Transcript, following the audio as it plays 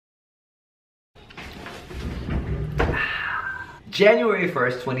January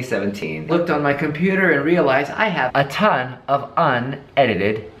 1st, 2017. Looked on my computer and realized I have a ton of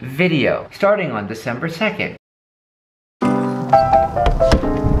unedited video starting on December 2nd.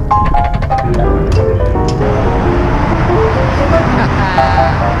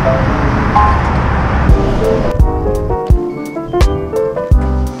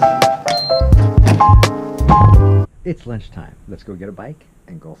 It's lunchtime. Let's go get a bike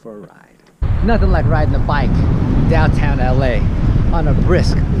and go for a ride. Nothing like riding a bike downtown LA on a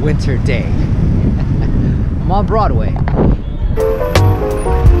brisk winter day. I'm on Broadway.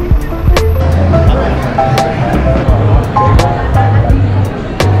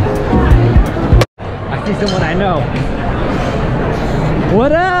 I see someone I know.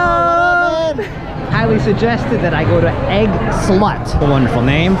 What up? Highly suggested that I go to Egg Slut. A wonderful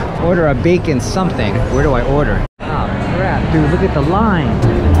name. Order a bacon something. Where do I order? Oh crap, dude, look at the line.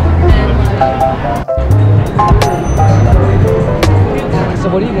 So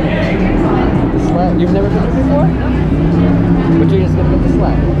what are you gonna get? The sled? You've never been here before? But you're just gonna get the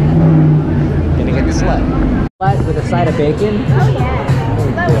sled. Gonna get the sled. Sled with a side of bacon? Oh yeah.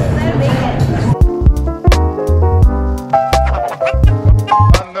 Side of bacon.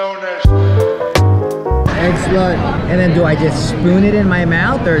 Egg slut. And then do I just spoon it in my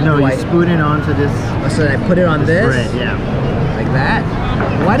mouth, or no? Do You I spoon it onto this. So I put it on this? Bread, yeah. Like that?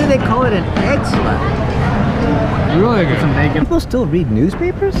 Why do they call it an egg slut? Really good. Some bacon. People still read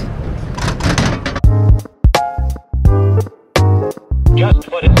newspapers? Just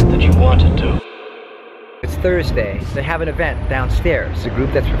what is it that you wanted to? It's Thursday. They have an event downstairs. A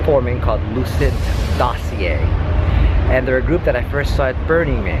group that's performing called Lucid Dossier. And they're a group that I first saw at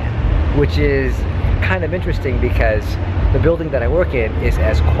Burning Man, which is kind of interesting because the building that I work in is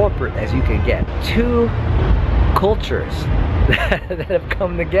as corporate as you can get. Two cultures that have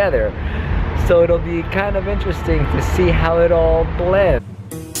come together. So it'll be kind of interesting to see how it all blends.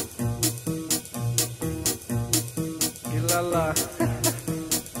 Ilala.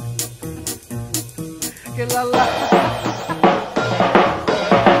 Ilala.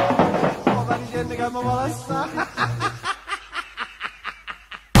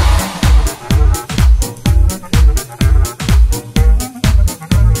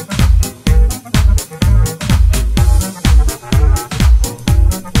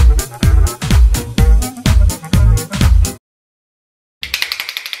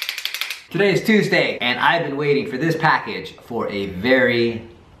 Today is Tuesday, and I've been waiting for this package for a very,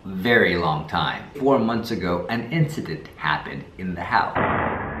 very long time. 4 months ago, an incident happened in the house.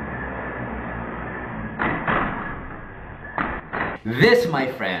 This,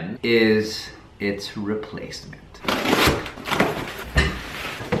 my friend, is its replacement.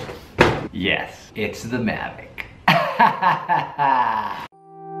 Yes, it's the Mavic.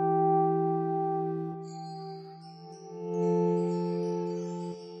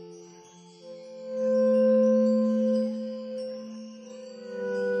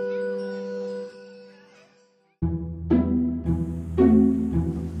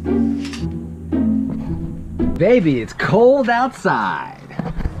 Baby, it's cold outside.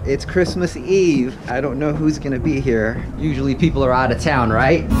 It's Christmas Eve. I don't know who's gonna be here. Usually people are out of town,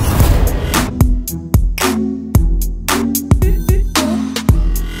 right?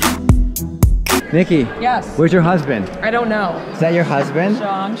 Nikki. Yes. Where's your husband? I don't know. Is that your husband?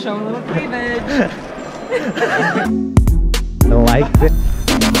 I'm showing a little cleavage. I like this.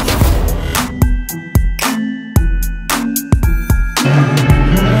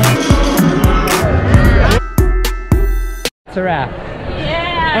 It's a wrap.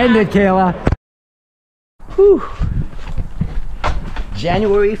 Yeah. End it, Kayla. Whew.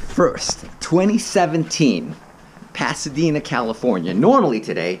 January 1st, 2017, Pasadena, California. Normally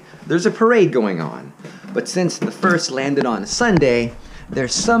today, there's a parade going on. But since the first landed on a Sunday,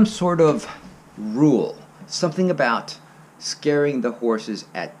 there's some sort of rule. Something about scaring the horses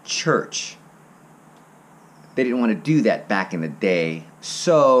at church. They didn't want to do that back in the day,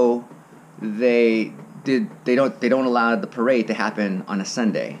 so they don't allow the parade to happen on a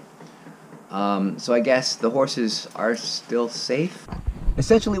Sunday. So I guess the horses are still safe.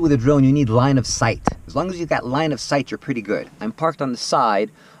 Essentially with a drone you need line of sight. As long as you've got line of sight, you're pretty good. I'm parked on the side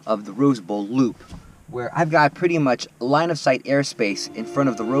of the Rose Bowl loop, where I've got pretty much line of sight airspace in front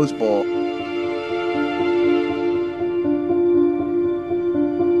of the Rose Bowl.